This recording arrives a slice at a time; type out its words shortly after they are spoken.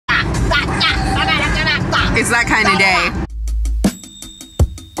It's that kind of day.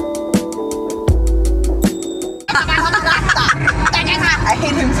 I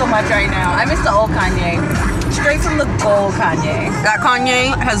hate him so much right now. I miss the old Kanye. Straight from the gold Kanye. That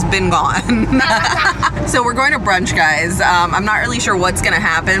Kanye has been gone. So we're going to brunch, guys. I'm not really sure what's gonna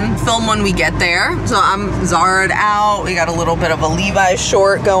happen. Film when we get there. So I'm Zara'd out. We got a little bit of a Levi's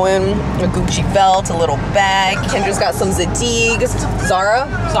short going, a Gucci belt, a little bag. Kendra's got some Zatigs. Zara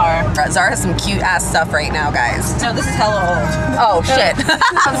has some cute ass stuff right now, guys. No, this is hella old. Oh shit.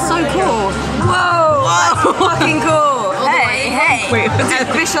 That's so cool. Whoa. What? Fucking cool. Hey. Wait, And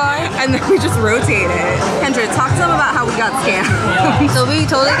fish eye. and then we just rotate it. Kendra, talk to them about how we got scammed. So we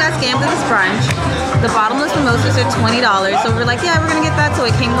totally got scammed at this brunch. The bottomless mimosas are $20. So we're like, yeah, we're gonna get that. So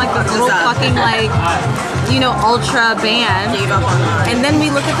it came like this little fucking like, you know, ultra band. And then we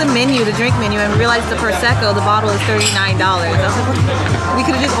look at the menu, the drink menu, and realize the Prosecco, the bottle is $39. I was like, we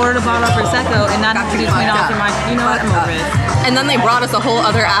could have just ordered a bottle of Prosecco and not have to do $20 for mine. You know what? I'm over it. And then they brought us a whole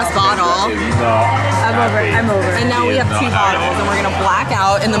other ass bottle. I'm over it. And now we have 2 bottles and we're gonna black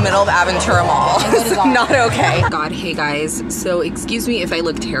out in the middle of Aventura Mall. It's not okay. God, hey guys. So excuse me if I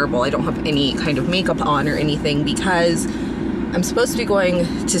look terrible. I don't have any kind of makeup on or anything because I'm supposed to be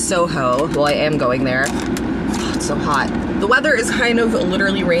going to Soho. Well, I am going there. Oh, it's so hot. The weather is kind of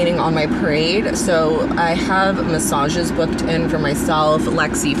literally raining on my parade, so I have massages booked in for myself,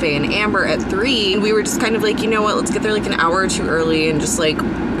 Lexi, Faye, and Amber at 3. And we were just kind of like, you know what, let's get there like an hour or 2 early and just like,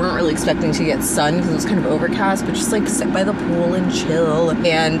 weren't really expecting to get sun because it was kind of overcast, but just like sit by the pool and chill.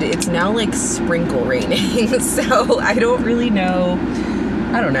 And it's now like sprinkle raining, so I don't really know.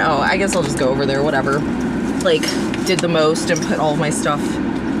 I don't know. I guess I'll just go over there, whatever. Like, did the most and put all of my stuff.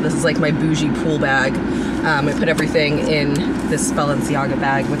 This is like my bougie pool bag. I put everything in this Balenciaga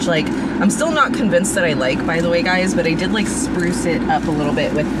bag, which like, I'm still not convinced that I like, by the way, guys, but I did like spruce it up a little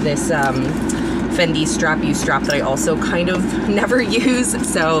bit with this Fendi strap that I also kind of never use.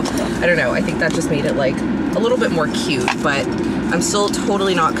 So I don't know, I think that just made it like a little bit more cute, but I'm still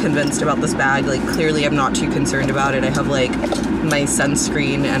totally not convinced about this bag. Like, clearly I'm not too concerned about it. I have like my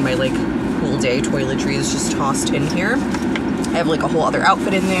sunscreen and my like cool day toiletries just tossed in here. I have like a whole other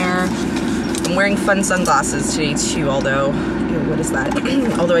outfit in there. I'm wearing fun sunglasses today too, although, ew, what is that?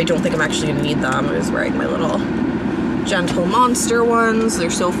 Although I don't think I'm actually gonna need them. I was wearing my little Gentle Monster ones.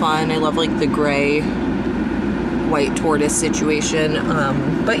 They're so fun. I love like the gray white tortoise situation.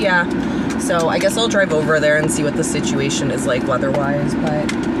 But yeah, so I guess I'll drive over there and see what the situation is like weather-wise,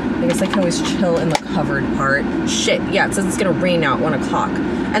 but I guess I can always chill in the covered part. Shit, yeah, it says it's gonna rain out 1 o'clock.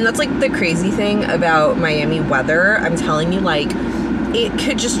 And that's like the crazy thing about Miami weather. I'm telling you, like, it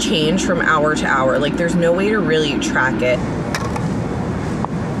could just change from hour to hour. Like, there's no way to really track it.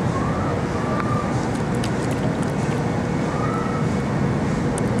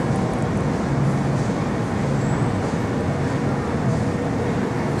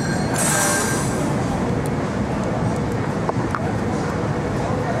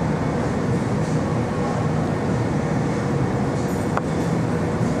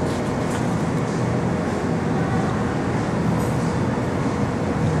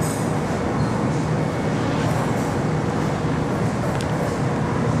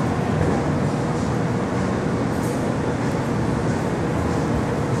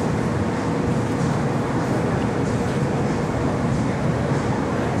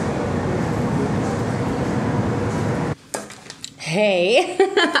 Hey.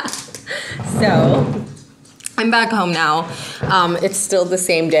 So I'm back home now. It's still the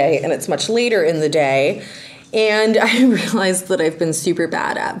same day and it's much later in the day. And I realized that I've been super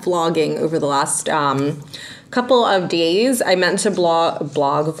bad at vlogging over the last couple of days. I meant to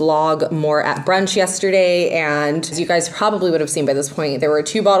vlog more at brunch yesterday, and as you guys probably would have seen by this point, there were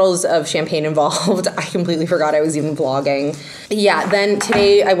 2 bottles of champagne involved. I completely forgot I was even vlogging. Yeah, then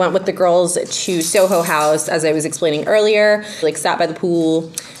today I went with the girls to Soho House, as I was explaining earlier. Like, sat by the pool,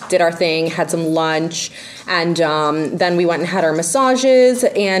 did our thing, had some lunch, and then we went and had our massages.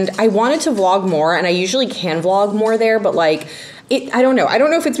 And I wanted to vlog more, and I usually can vlog more there, but like, I don't know. I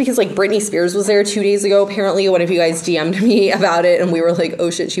don't know if it's because like Britney Spears was there 2 days ago. Apparently one of you guys DM'd me about it and we were like, oh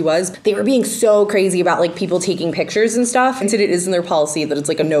shit, she was. They were being so crazy about like people taking pictures and stuff. And it is in their policy that it's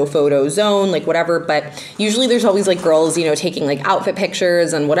like a no photo zone, like whatever. But usually there's always like girls, you know, taking like outfit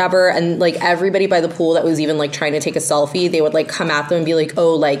pictures and whatever. And like everybody by the pool that was even like trying to take a selfie, they would like come at them and be like,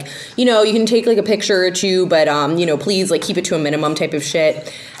 oh, like, you know, you can take like a picture or 2, but you know, please like keep it to a minimum type of shit.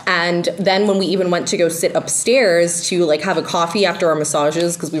 And then when we even went to go sit upstairs to like have a coffee after our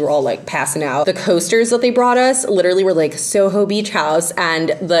massages, because we were all like passing out, the coasters that they brought us literally were like Soho Beach House, and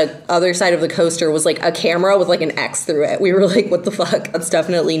the other side of the coaster was like a camera with like an X through it. We were like, what the fuck? That's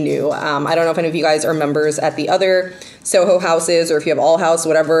definitely new. I don't know if any of you guys are members at the other Soho houses, or if you have All House,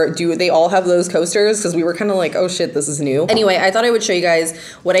 whatever. Do they all have those coasters? Because we were kind of like, oh shit, this is new. Anyway, I thought I would show you guys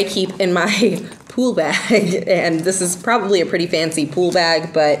what I keep in my pool bag. And this is probably a pretty fancy pool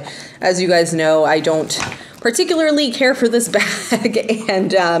bag, but as you guys know, I don't particularly care for this bag,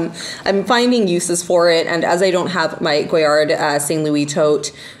 and I'm finding uses for it. And as I don't have my Goyard St. Louis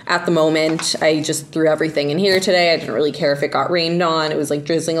tote at the moment, I just threw everything in here today. I didn't really care if it got rained on. It was like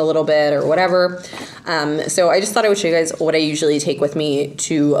drizzling a little bit or whatever. So I just thought I would show you guys what I usually take with me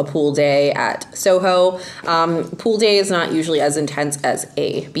to a pool day at Soho. Pool day is not usually as intense as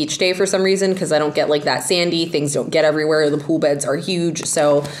a beach day for some reason, because I don't get like that sandy. Things don't get everywhere. The pool beds are huge.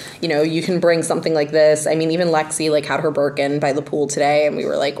 So, you know, you can bring something like this. I mean, even Lexi like had her Birkin by the pool today, and we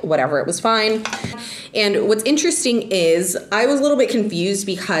were like, whatever, it was fine. And what's interesting is I was a little bit confused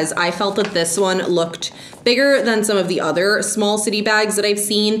because I felt that this one looked bigger than some of the other small city bags that I've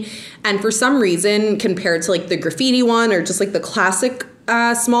seen. And for some reason, compared to like the graffiti one or just like the classic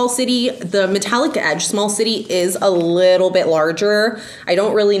small city, the metallic edge small city is a little bit larger. I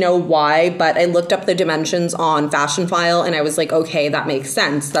don't really know why, but I looked up the dimensions on Fashion File and I was like, okay, that makes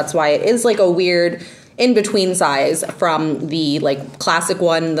sense. That's why it is like a weird in-between size from the like classic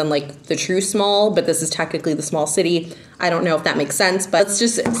one and then like the true small, but this is technically the small city. I don't know if that makes sense, but let's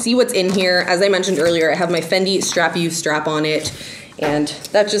just see what's in here. As I mentioned earlier, I have my Fendi Strap You strap on it, and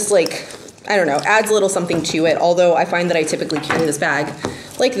that just like, I don't know, adds a little something to it, although I find that I typically carry this bag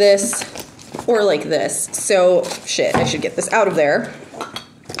like this or like this. So shit, I should get this out of there.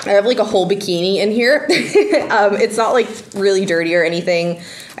 I have like a whole bikini in here. It's not like really dirty or anything.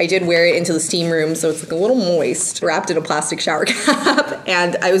 I did wear it into the steam room, so it's like a little moist, wrapped in a plastic shower cap.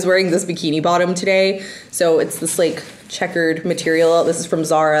 And I was wearing this bikini bottom today. So it's this like checkered material. This is from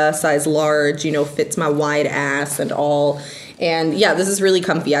Zara, size large, you know, fits my wide ass and all. And yeah, this is really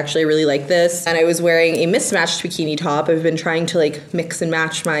comfy. Actually, I really like this. And I was wearing a mismatched bikini top. I've been trying to like mix and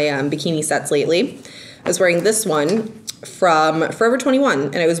match my bikini sets lately. I was wearing this one from Forever 21,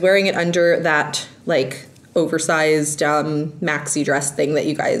 and I was wearing it under that like oversized maxi dress thing that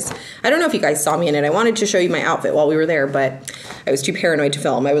you guys, I don't know if you guys saw me in it. I wanted to show you my outfit while we were there, but I was too paranoid to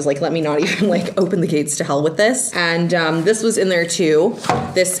film. I was like, let me not even like open the gates to hell with this. And this was in there too.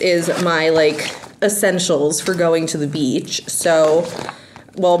 This is my like essentials for going to the beach. So,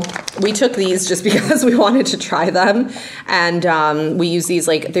 well, we took these just because we wanted to try them, and we use these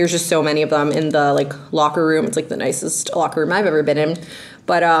like, there's just so many of them in the like locker room. It's like the nicest locker room I've ever been in.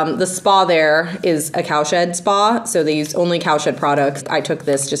 But the spa there is a cowshed spa, so they use only cowshed products. I took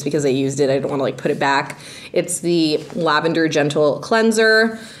this just because I used it. I don't want to like put it back. It's the Lavender Gentle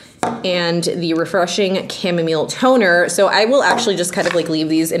Cleanser and the Refreshing Chamomile Toner. So I will actually just kind of like leave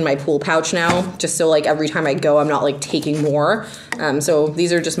these in my pool pouch now, just so like every time I go, I'm not like taking more. So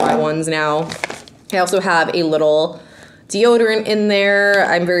these are just my ones now. I also have a little deodorant in there.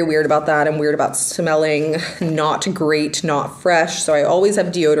 I'm very weird about that. I'm weird about smelling not great, not fresh. So I always have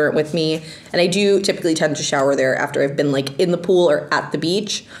deodorant with me. And I do typically tend to shower there after I've been like in the pool or at the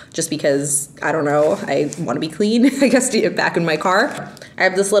beach, just because, I don't know, I want to be clean, I guess, to get back in my car. I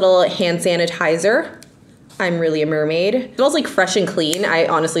have this little hand sanitizer. I'm really a mermaid. It smells like fresh and clean. I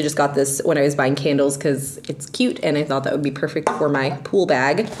honestly just got this when I was buying candles because it's cute and I thought that would be perfect for my pool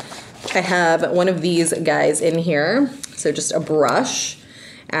bag. I have one of these guys in here. So just a brush.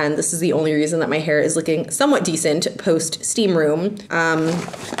 And this is the only reason that my hair is looking somewhat decent post steam room.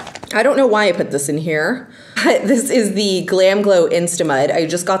 I don't know why I put this in here. This is the Glam Glow Instamud. I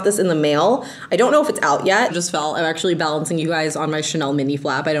just got this in the mail. I don't know if it's out yet. It just fell. I'm actually balancing you guys on my Chanel mini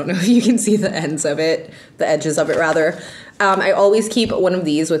flap. I don't know if you can see the ends of it, the edges of it rather. I always keep one of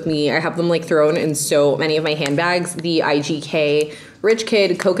these with me. I have them like thrown in so many of my handbags. The IGK Rich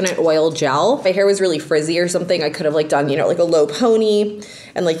Kid Coconut Oil Gel. If my hair was really frizzy or something, I could have like done, you know, like a low pony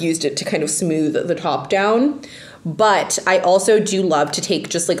and like used it to kind of smooth the top down. But I also do love to take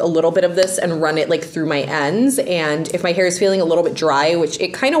just like a little bit of this and run it like through my ends. And if my hair is feeling a little bit dry, which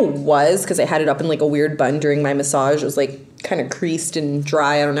it kind of was because I had it up in like a weird bun during my massage, it was like kind of creased and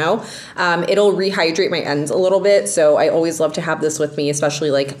dry, I don't know. It'll rehydrate my ends a little bit. So I always love to have this with me,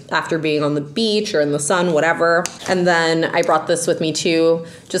 especially like after being on the beach or in the sun, whatever. And then I brought this with me too,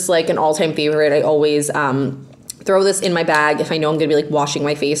 just like an all-time favorite. I always throw this in my bag if I know I'm gonna be like washing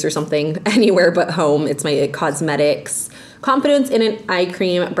my face or something anywhere but home. It's my Cosmetics Confidence in an eye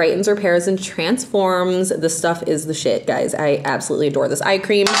cream, brightens, repairs, and transforms. This stuff is the shit, guys. I absolutely adore this eye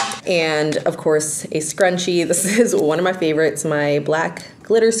cream. And of course, a scrunchie. This is one of my favorites, my black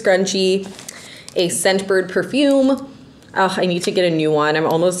glitter scrunchie. A Scentbird perfume. Oh, I need to get a new one. I'm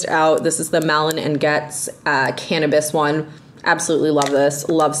almost out. This is the Malin and Getz cannabis one. Absolutely love this.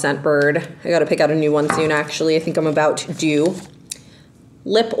 Love Scentbird. I gotta pick out a new one soon, actually. I think I'm about to do.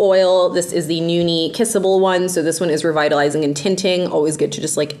 Lip oil. This is the Nuni Kissable one. So this one is revitalizing and tinting. Always good to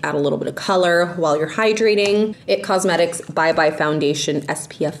just like add a little bit of color while you're hydrating. It Cosmetics Bye Bye Foundation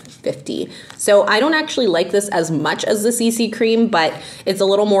SPF 50. So I don't actually like this as much as the CC cream, but it's a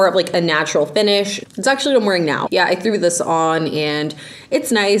little more of like a natural finish. It's actually what I'm wearing now. Yeah, I threw this on and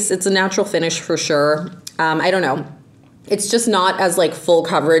it's nice. It's a natural finish for sure. I don't know. It's just not as like full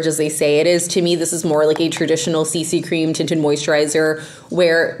coverage as they say it is. To me, this is more like a traditional CC cream tinted moisturizer,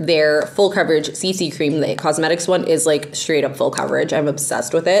 where their full coverage CC cream, the Cosmetics one, is like straight up full coverage. I'm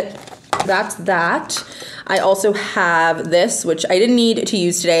obsessed with it. That's that. I also have this, which I didn't need to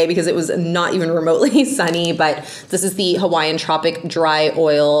use today because it was not even remotely sunny, but this is the Hawaiian Tropic Dry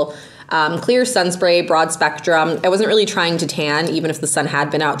Oil clear sun spray, broad spectrum. I wasn't really trying to tan, even if the sun had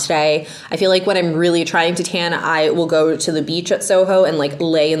been out today. I feel like when I'm really trying to tan, I will go to the beach at Soho and like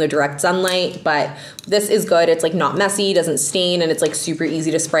lay in the direct sunlight, but this is good. It's like not messy, doesn't stain, and it's like super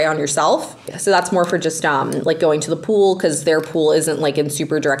easy to spray on yourself. So that's more for just like going to the pool, because their pool isn't like in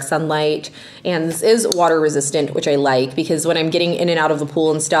super direct sunlight. And this is water resistant, which I like, because when I'm getting in and out of the pool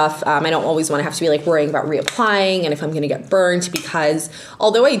and stuff, I don't always want to have to be like worrying about reapplying and if I'm gonna get burnt, because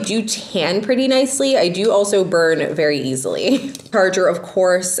although I do tan pretty nicely, I do also burn very easily. Charger, of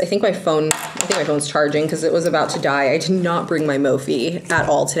course. I think my phone's charging because it was about to die. I did not bring my Mophie at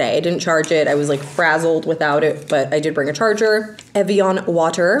all today. I didn't charge it. I was like frazzled without it, but I did bring a charger. Evian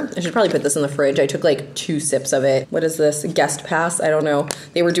water. I should probably put this in the fridge. I took like 2 sips of it. What is this? Guest pass? I don't know.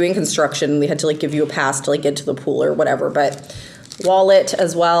 They were doing construction. They had to like give you a pass to like get to the pool or whatever, but wallet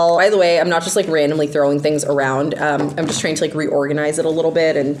as well. By the way, I'm not just like randomly throwing things around. I'm just trying to like reorganize it a little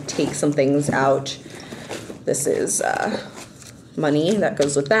bit and take some things out. This is money that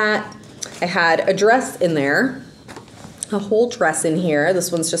goes with that. I had a dress in there, a whole dress in here.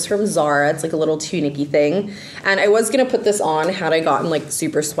 This one's just from Zara. It's like a little tunicky thing. And I was gonna put this on had I gotten like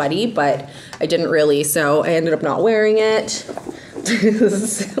super sweaty, but I didn't really, so I ended up not wearing it.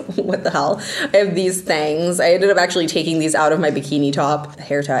 What the hell? I have these things. I ended up actually taking these out of my bikini top.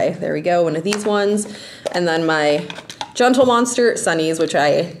 Hair tie. There we go. One of these ones. And then my Gentle Monster sunnies, which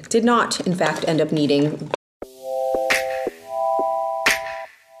I did not, in fact, end up needing.